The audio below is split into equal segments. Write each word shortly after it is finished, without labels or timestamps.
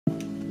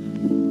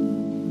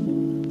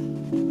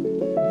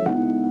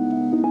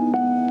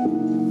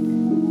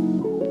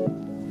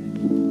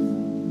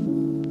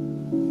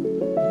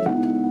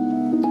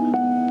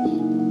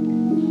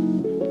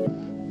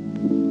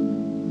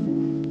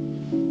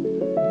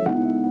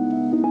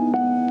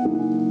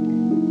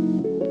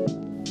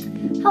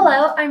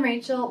Hello, I'm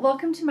Rachel.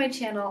 Welcome to my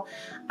channel.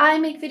 I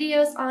make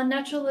videos on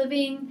natural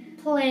living,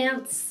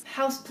 plants,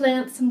 house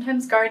plants,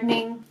 sometimes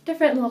gardening,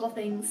 different little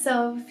things.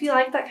 So if you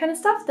like that kind of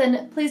stuff,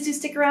 then please do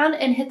stick around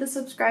and hit the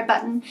subscribe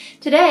button.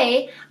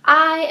 Today,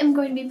 I am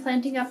going to be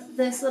planting up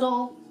this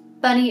little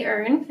bunny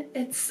urn.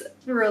 It's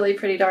really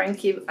pretty darn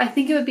cute. I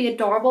think it would be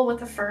adorable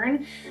with a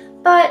fern,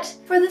 but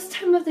for this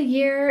time of the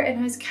year, and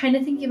I was kind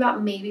of thinking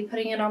about maybe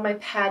putting it on my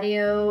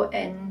patio,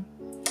 and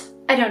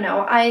I don't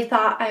know, I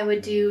thought I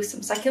would do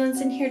some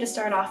succulents in here to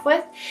start off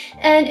with.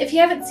 And if you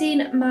haven't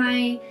seen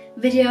my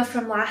video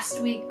from last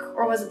week,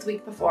 or was it the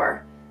week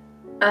before?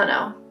 I don't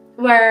know,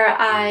 where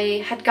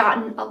I had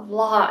gotten a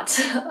lot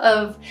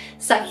of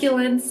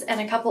succulents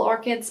and a couple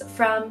orchids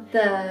from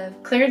the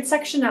clearance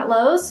section at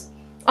Lowe's.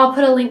 I'll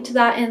put a link to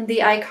that in the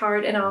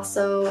iCard and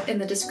also in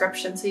the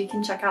description so you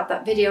can check out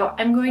that video.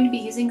 I'm going to be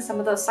using some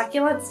of those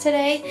succulents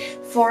today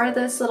for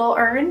this little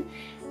urn,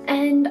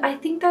 and I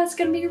think that's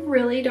going to be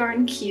really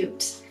darn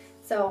cute.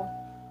 So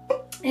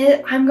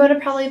I'm going to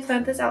probably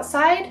plant this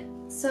outside,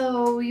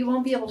 so you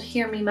won't be able to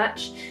hear me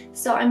much.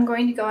 So I'm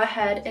going to go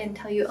ahead and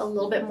tell you a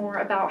little bit more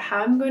about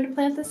how I'm going to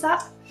plant this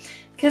up,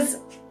 because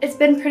it's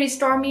been pretty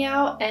stormy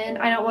out and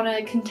I don't want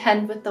to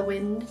contend with the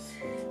wind.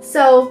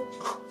 So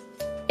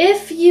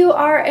if you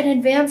are an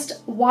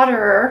advanced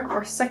waterer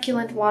or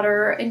succulent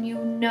waterer and you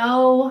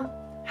know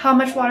how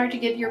much water to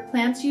give your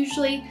plants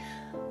usually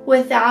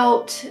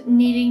without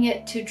needing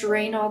it to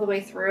drain all the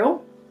way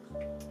through,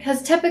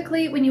 because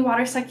typically when you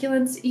water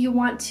succulents, you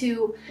want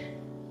to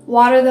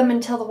water them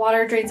until the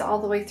water drains all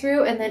the way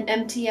through and then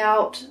empty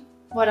out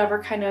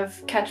whatever kind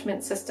of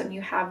catchment system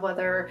you have,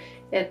 whether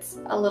it's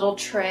a little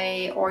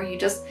tray or you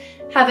just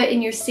have it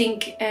in your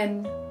sink,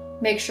 and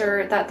make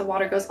sure that the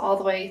water goes all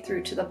the way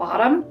through to the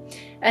bottom,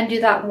 and do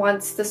that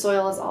once the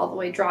soil is all the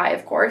way dry,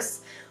 of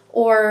course,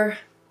 or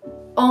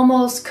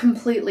almost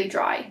completely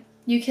dry.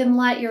 You can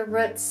let your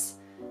roots,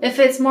 if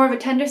it's more of a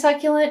tender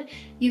succulent,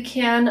 you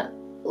can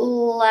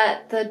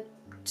let the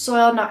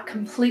soil not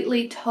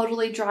completely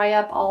totally dry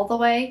up all the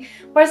way,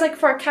 whereas like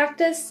for a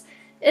cactus,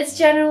 it's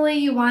generally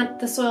you want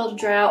the soil to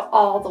dry out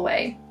all the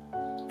way.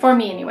 For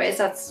me anyways,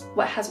 that's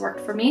what has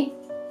worked for me.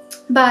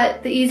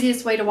 But the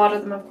easiest way to water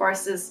them, of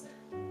course, is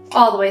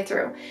all the way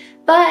through.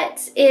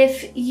 But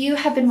if you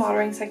have been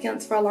watering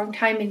succulents for a long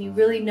time and you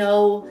really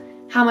know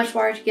how much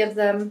water to give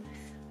them,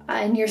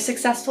 and you're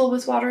successful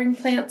with watering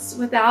plants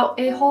without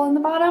a hole in the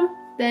bottom,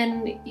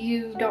 then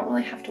you don't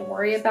really have to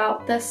worry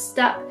about this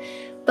step.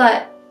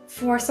 But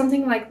for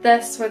something like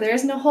this where there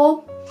is no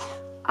hole,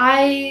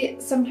 I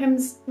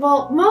sometimes,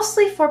 well,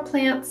 mostly for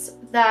plants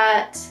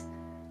that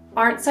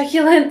aren't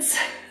succulents,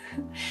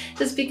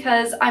 just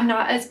because I'm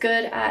not as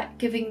good at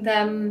giving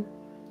them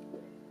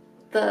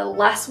the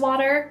less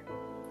water,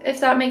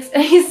 if that makes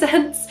any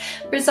sense.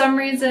 For some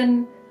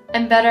reason,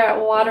 I'm better at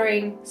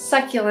watering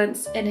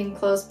succulents in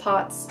enclosed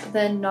pots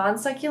than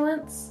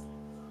non-succulents.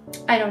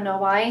 I don't know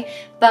why,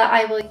 but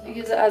I will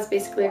use it as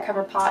basically a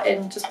cover pot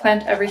and just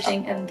plant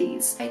everything in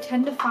these. I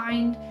tend to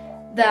find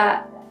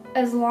that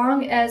as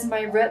long as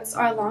my roots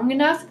are long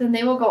enough, then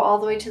they will go all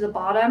the way to the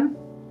bottom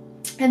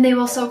and they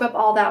will soak up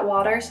all that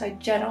water, so I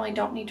generally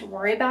don't need to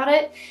worry about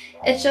it.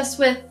 It's just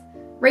with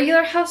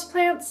regular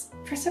houseplants,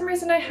 for some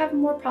reason I have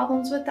more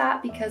problems with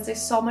that because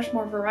there's so much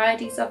more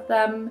varieties of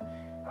them.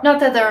 Not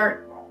that there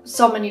aren't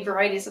so many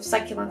varieties of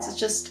succulents, it's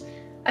just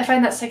I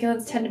find that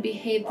succulents tend to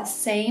behave the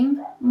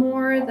same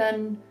more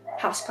than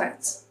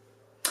houseplants.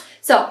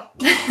 So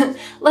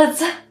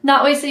let's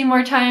not waste any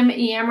more time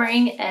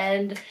yammering,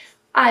 and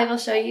I will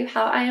show you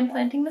how I am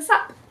planting this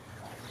up.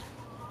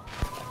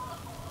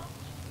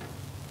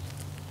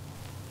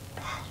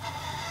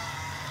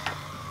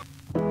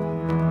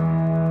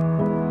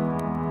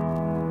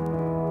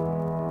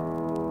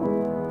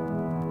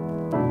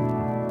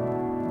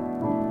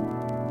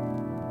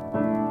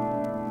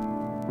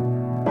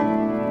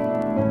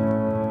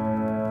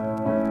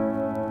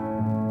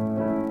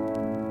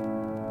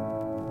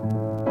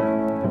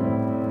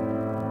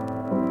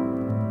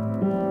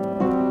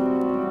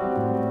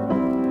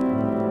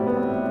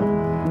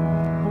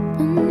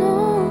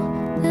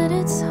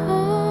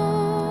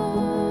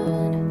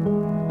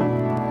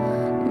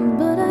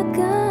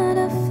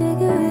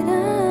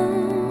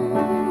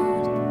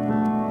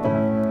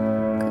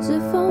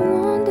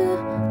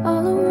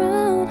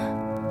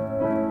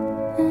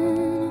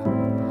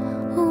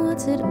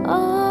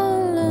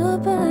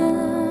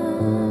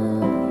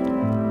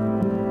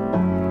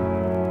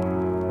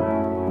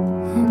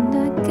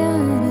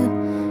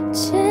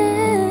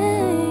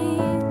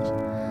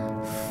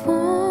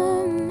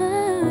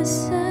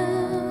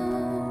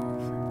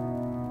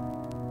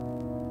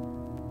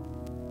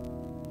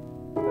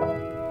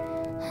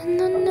 And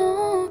I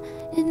know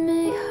it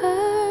may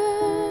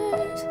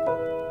hurt,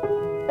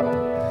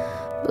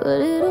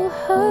 but it'll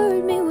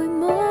hurt me way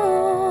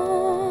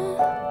more.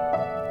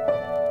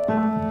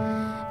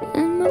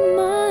 And my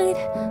mind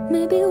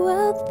may be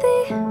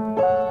wealthy,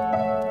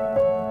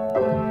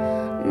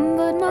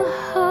 but my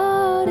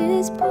heart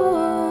is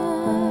poor.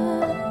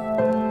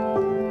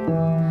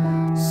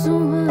 So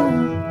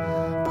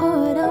I'll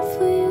pour it out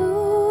for you.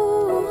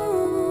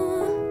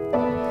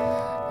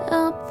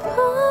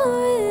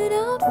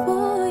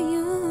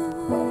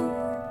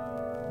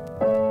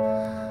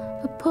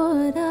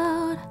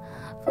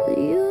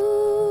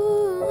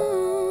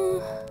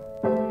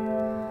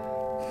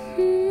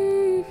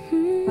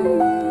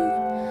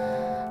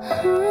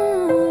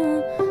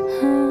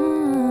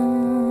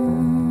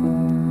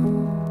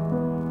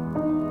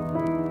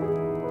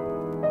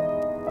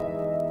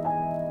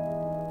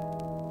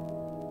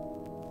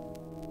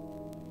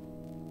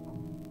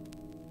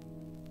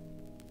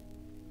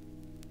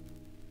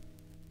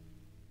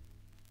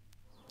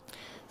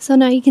 So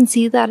now you can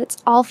see that it's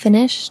all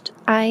finished.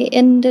 I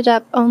ended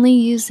up only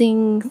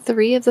using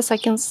 3 of the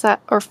succulents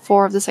that, or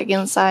 4 of the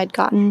succulents I had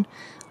gotten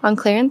on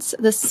clearance.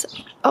 This,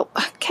 oh,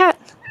 cat!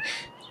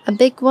 A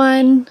big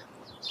one,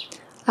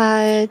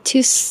 2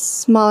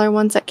 smaller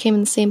ones that came in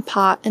the same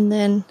pot, and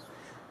then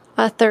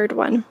a 3rd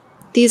one.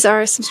 These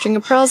are some string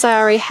of pearls I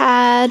already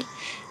had,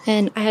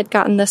 and I had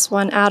gotten this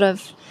one out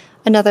of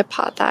another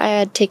pot that I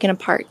had taken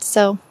apart.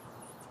 So,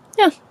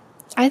 yeah,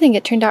 I think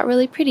it turned out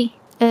really pretty.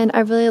 And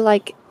I really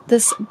like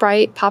this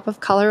bright pop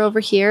of color over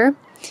here,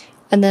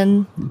 and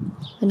then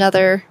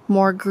another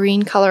more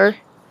green color.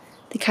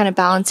 They kind of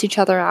balance each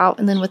other out,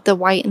 and then with the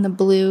white and the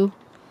blue,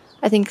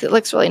 I think it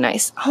looks really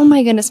nice. Oh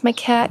my goodness, my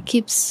cat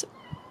keeps,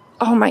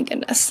 oh my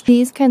goodness.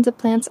 These kinds of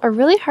plants are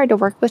really hard to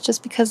work with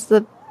just because of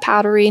the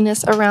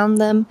powderiness around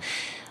them.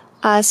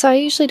 So I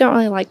usually don't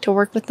really like to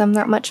work with them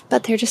that much,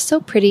 but they're just so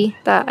pretty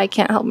that I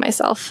can't help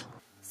myself.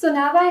 So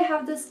now that I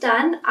have this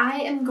done, I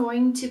am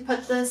going to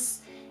put this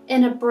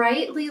in a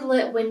brightly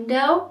lit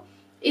window,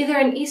 either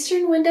an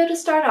eastern window to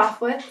start off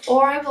with,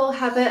 or I will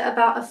have it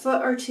about a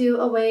foot or 2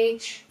 away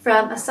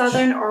from a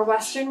southern or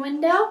western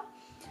window.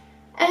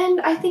 And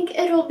I think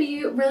it'll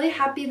be really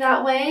happy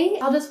that way.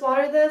 I'll just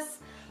water this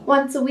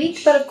once a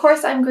week, but of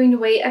course I'm going to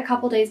wait a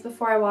couple days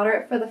before I water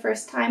it for the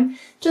first time,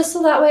 just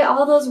so that way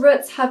all those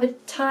roots have a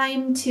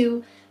time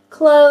to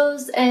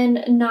close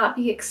and not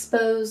be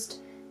exposed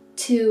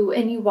to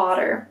any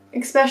water,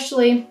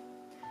 especially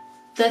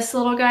this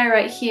little guy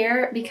right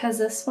here, because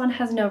this one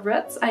has no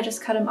roots. I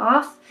just cut him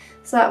off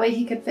so that way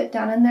he could fit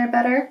down in there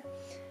better.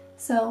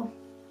 So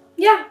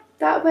yeah,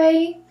 that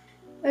way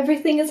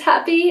everything is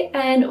happy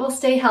and will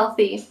stay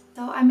healthy.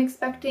 So I'm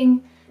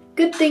expecting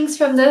good things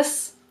from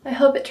this. I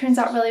hope it turns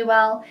out really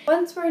well.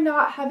 Once we're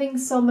not having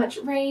so much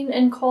rain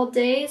and cold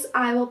days,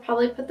 I will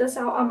probably put this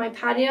out on my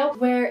patio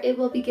where it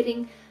will be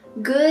getting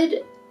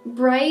good,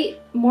 bright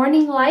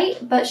morning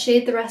light, but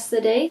shade the rest of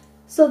the day.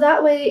 So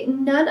that way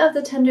none of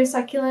the tender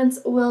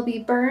succulents will be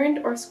burned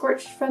or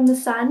scorched from the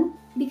sun,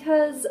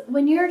 because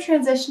when you're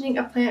transitioning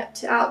a plant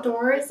to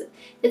outdoors,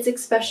 it's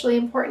especially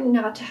important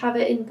not to have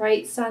it in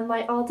bright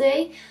sunlight all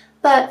day.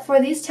 But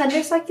for these tender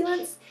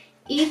succulents,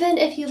 even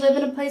if you live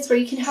in a place where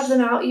you can have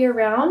them out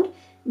year-round,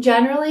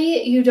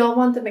 generally you don't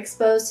want them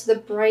exposed to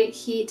the bright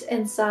heat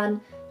and sun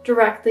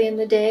directly in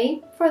the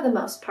day, for the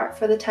most part,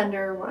 for the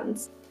tender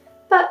ones.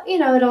 But you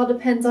know, it all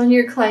depends on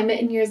your climate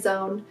and your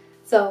zone.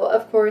 So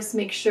of course,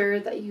 make sure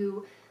that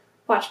you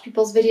watch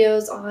people's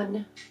videos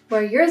on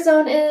where your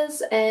zone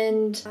is,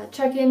 and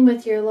check in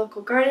with your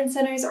local garden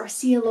centers or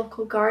see a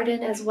local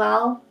garden as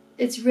well.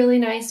 It's really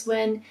nice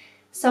when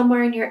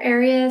somewhere in your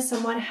area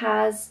someone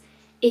has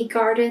a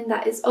garden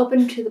that is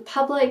open to the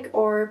public,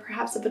 or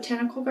perhaps a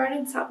botanical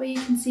garden, so that way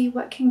you can see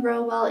what can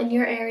grow well in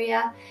your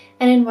area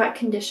and in what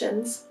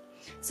conditions.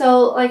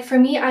 So like for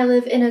me, I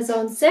live in a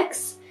zone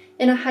 6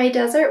 in a high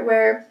desert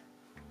where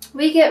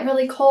we get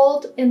really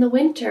cold in the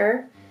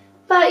winter,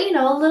 but you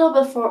know, a little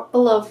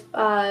below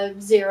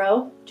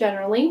 0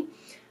 generally.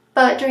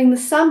 But during the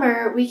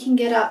summer, we can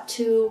get up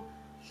to,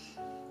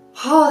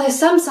 oh, there's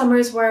some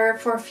summers where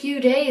for a few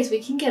days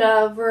we can get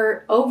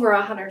over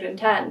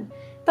 110.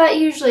 But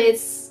usually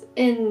it's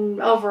in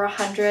over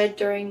 100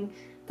 during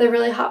the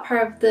really hot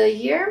part of the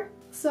year.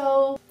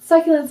 So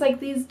succulents like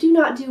these do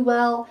not do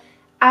well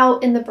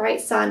out in the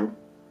bright sun.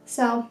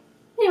 So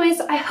anyways,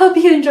 I hope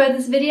you enjoyed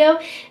this video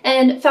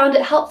and found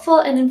it helpful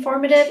and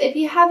informative. If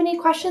you have any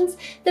questions,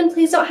 then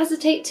please don't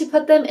hesitate to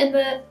put them in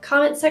the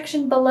comment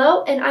section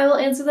below, and I will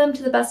answer them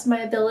to the best of my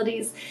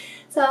abilities.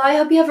 So I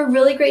hope you have a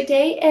really great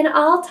day, and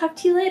I'll talk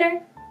to you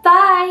later.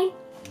 Bye!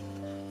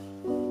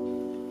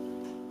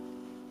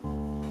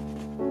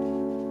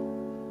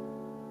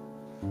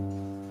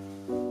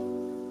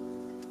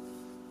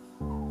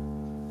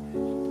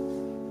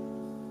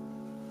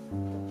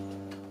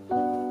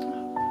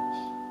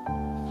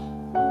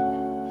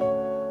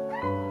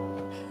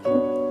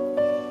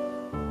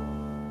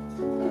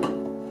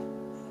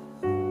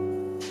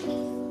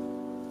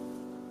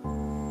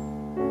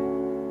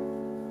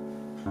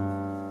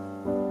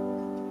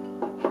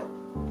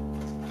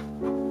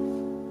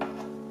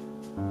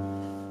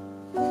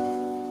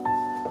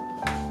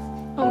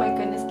 Oh my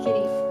goodness, kitty.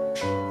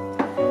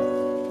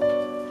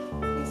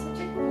 You're such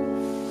a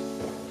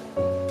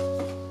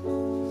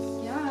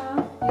yeah,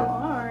 you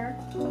are.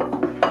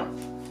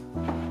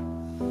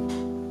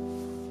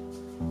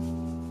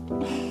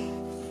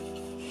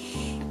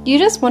 You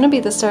just want to be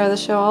the star of the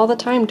show all the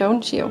time,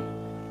 don't you?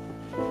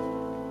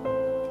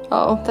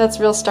 Oh, that's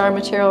real star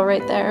material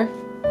right there.